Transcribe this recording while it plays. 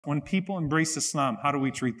When people embrace Islam, how do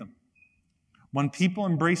we treat them? When people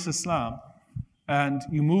embrace Islam and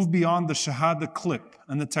you move beyond the shahada clip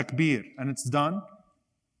and the takbir and it's done,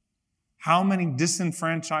 how many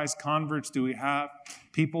disenfranchised converts do we have?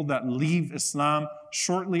 People that leave Islam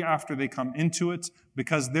shortly after they come into it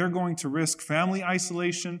because they're going to risk family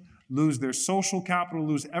isolation, lose their social capital,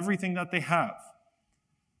 lose everything that they have.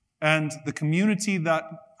 And the community that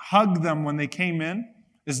hugged them when they came in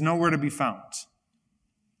is nowhere to be found.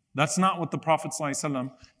 That's not what the Prophet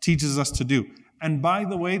ﷺ teaches us to do. And by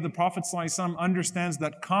the way, the Prophet ﷺ understands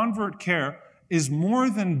that convert care is more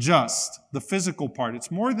than just the physical part. It's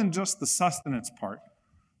more than just the sustenance part.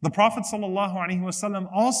 The Prophet ﷺ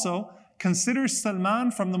also considers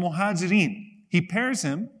Salman from the Muhajirin. He pairs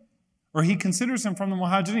him, or he considers him from the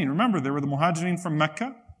Muhajirin. Remember, there were the Muhajirin from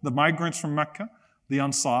Mecca, the migrants from Mecca, the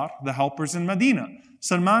Ansar, the helpers in Medina.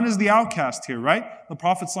 Salman is the outcast here, right? The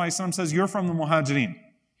Prophet ﷺ says, you're from the Muhajirin.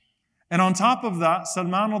 And on top of that,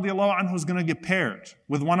 Salman radiallahu anhu is going to get paired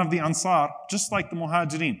with one of the Ansar, just like the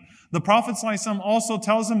Muhajirin. The Prophet ﷺ also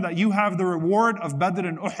tells him that you have the reward of Badr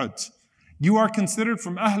and Uhud. You are considered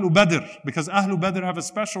from Ahlu Badr, because Ahlu Badr have a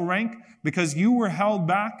special rank, because you were held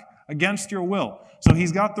back against your will. So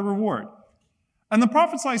he's got the reward. And the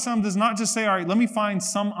Prophet ﷺ does not just say, all right, let me find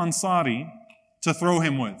some Ansari to throw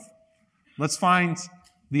him with. Let's find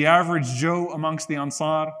the average Joe amongst the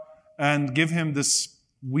Ansar and give him this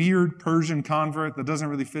weird Persian convert that doesn't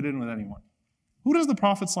really fit in with anyone. Who does the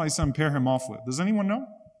Prophet ﷺ pair him off with? Does anyone know?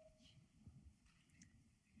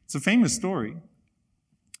 It's a famous story.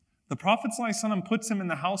 The Prophet ﷺ puts him in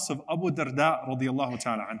the house of Abu Darda radiallahu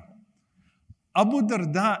ta'ala anhu. Abu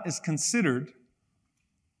Darda is considered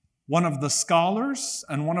one of the scholars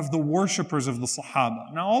and one of the worshippers of the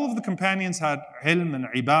Sahaba. Now all of the companions had ilm and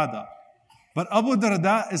ibadah, but Abu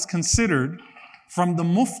Darda is considered from the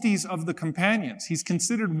muftis of the companions. He's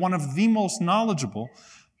considered one of the most knowledgeable.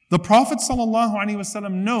 The Prophet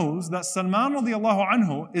ﷺ knows that Salman radiallahu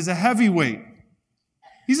anhu is a heavyweight.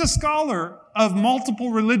 He's a scholar of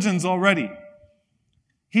multiple religions already.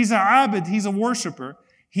 He's a abid, he's a worshipper.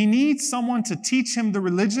 He needs someone to teach him the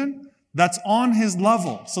religion that's on his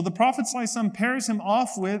level. So the Prophet ﷺ pairs him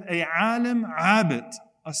off with a alim abid,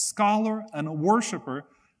 a scholar and a worshipper,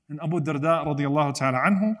 and Abu Darda radiallahu ta'ala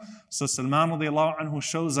anhu. So Salman radiallahu anhu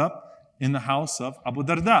shows up in the house of Abu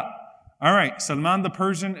Darda. All right, Salman the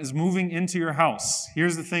Persian is moving into your house.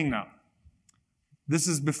 Here's the thing now. This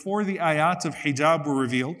is before the ayat of hijab were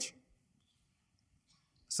revealed.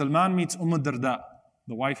 Salman meets Darda,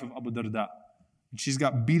 the wife of Abu Darda. And she's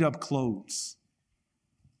got beat up clothes.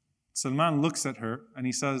 Salman looks at her and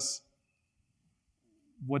he says,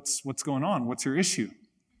 what's going on? What's your issue?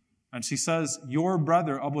 And she says, your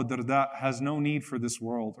brother Abu Darda has no need for this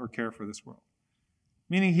world or care for this world.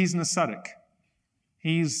 Meaning he's an ascetic.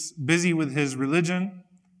 He's busy with his religion.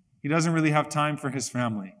 He doesn't really have time for his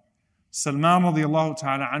family. Salman radiallahu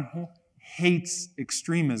ta'ala anhu hates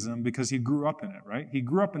extremism because he grew up in it, right? He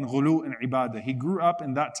grew up in ghulu and ibadah. He grew up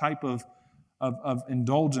in that type of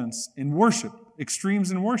indulgence in worship, extremes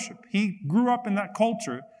in worship. He grew up in that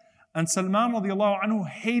culture, and Salman radiallahu anhu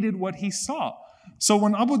hated what he saw. So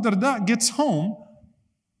when Abu Darda gets home,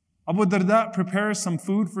 Abu Darda prepares some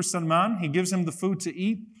food for Salman. He gives him the food to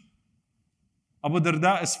eat. Abu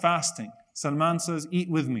Darda is fasting. Salman says, eat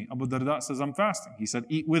with me. Abu Darda says, I'm fasting. He said,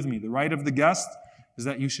 eat with me. The right of the guest is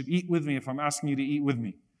that you should eat with me if I'm asking you to eat with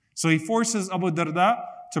me. So he forces Abu Darda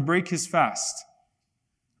to break his fast.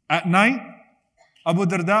 At night, Abu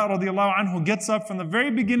Darda radiallahu anhu gets up from the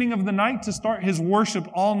very beginning of the night to start his worship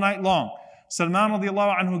all night long. Salman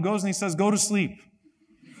radiallahu anhu goes and he says, go to sleep.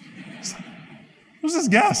 Who's this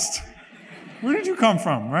guest? Where did you come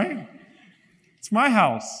from, right? It's my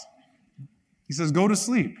house. He says, go to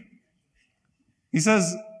sleep. He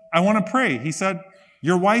says, I want to pray. He said,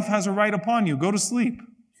 your wife has a right upon you. Go to sleep.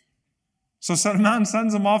 So Salman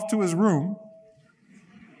sends him off to his room.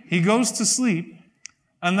 He goes to sleep.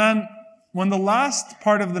 And then when the last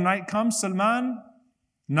part of the night comes, Salman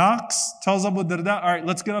knocks, tells Abu Darda, all right,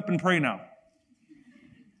 let's get up and pray now.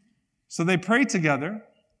 So they pray together.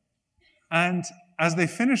 And as they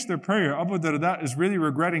finish their prayer, Abu Darda is really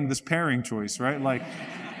regretting this pairing choice, right? Like,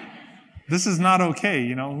 this is not okay,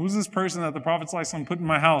 you know. Who's this person that the Prophet ﷺ put in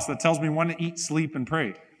my house that tells me when to eat, sleep, and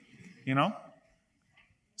pray? You know?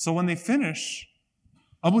 So when they finish,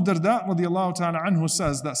 Abu Darda radiallahu ta'ala anhu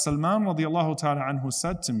says that Salman radiallahu ta'ala anhu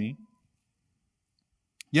said to me,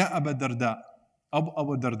 Ya Abu Darda,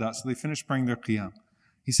 Abu Darda. So they finished praying their qiyam.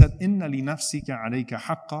 He said, Inna li nafsika alayka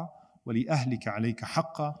haqqa, wa li ahlika alayka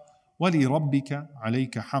haqqa, wa li rabbika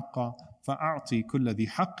alayka haqqa, fa'a'ti kulla dhi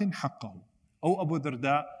haqqin haqqahu. O Abu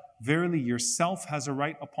Darda, verily yourself has a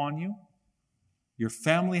right upon you, your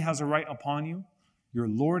family has a right upon you, your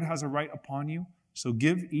Lord has a right upon you, so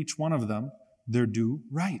give each one of them their due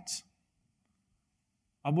right.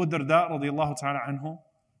 Abu Darda radiallahu ta'ala anhu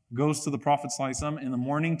goes to the Prophet ﷺ in the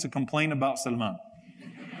morning to complain about Salman.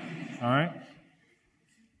 All right?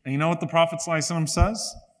 And you know what the Prophet ﷺ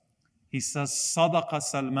says? He says, Sadaqa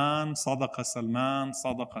Salman, Sadaqa Salman,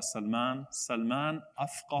 Sadaqa Salman, Salman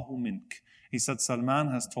afqahu mink. He said, Salman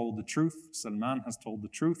has told the truth, Salman has told the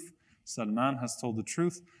truth, Salman has told the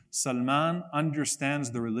truth. Salman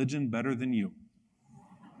understands the religion better than you.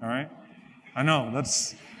 All right? I know,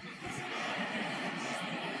 that's...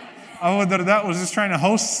 Abu Darda was just trying to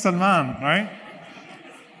host Salman, right?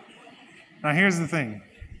 Now here's the thing.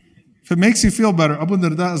 If it makes you feel better, Abu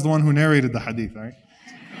Darda is the one who narrated the hadith, right?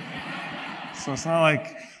 So it's not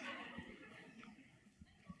like...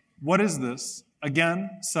 What is this? Again,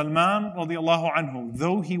 Salman radiallahu anhu,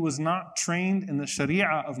 though he was not trained in the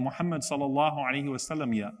sharia of Muhammad sallallahu alayhi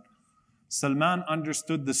wasallam yet, Salman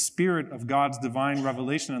understood the spirit of God's divine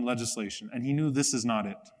revelation and legislation, and he knew this is not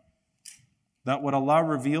it. That what Allah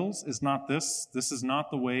reveals is not this. This is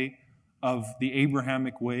not the way of the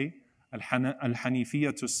Abrahamic way,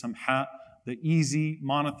 al-Hanifiyatu 𝐬𝐵𝐻, the easy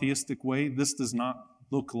monotheistic way. This does not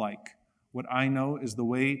look like. What I know is the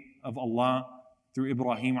way of Allah through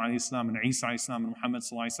Ibrahim alayhi salam and Isa alayhi salam and Muhammad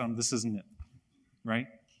sallallahu alayhi salam. This isn't it, right?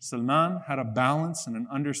 Salman had a balance and an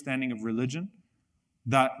understanding of religion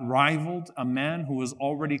that rivaled a man who was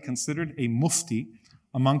already considered a mufti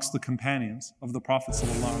amongst the companions of the Prophet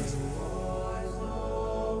sallallahu alayhi wa sallam.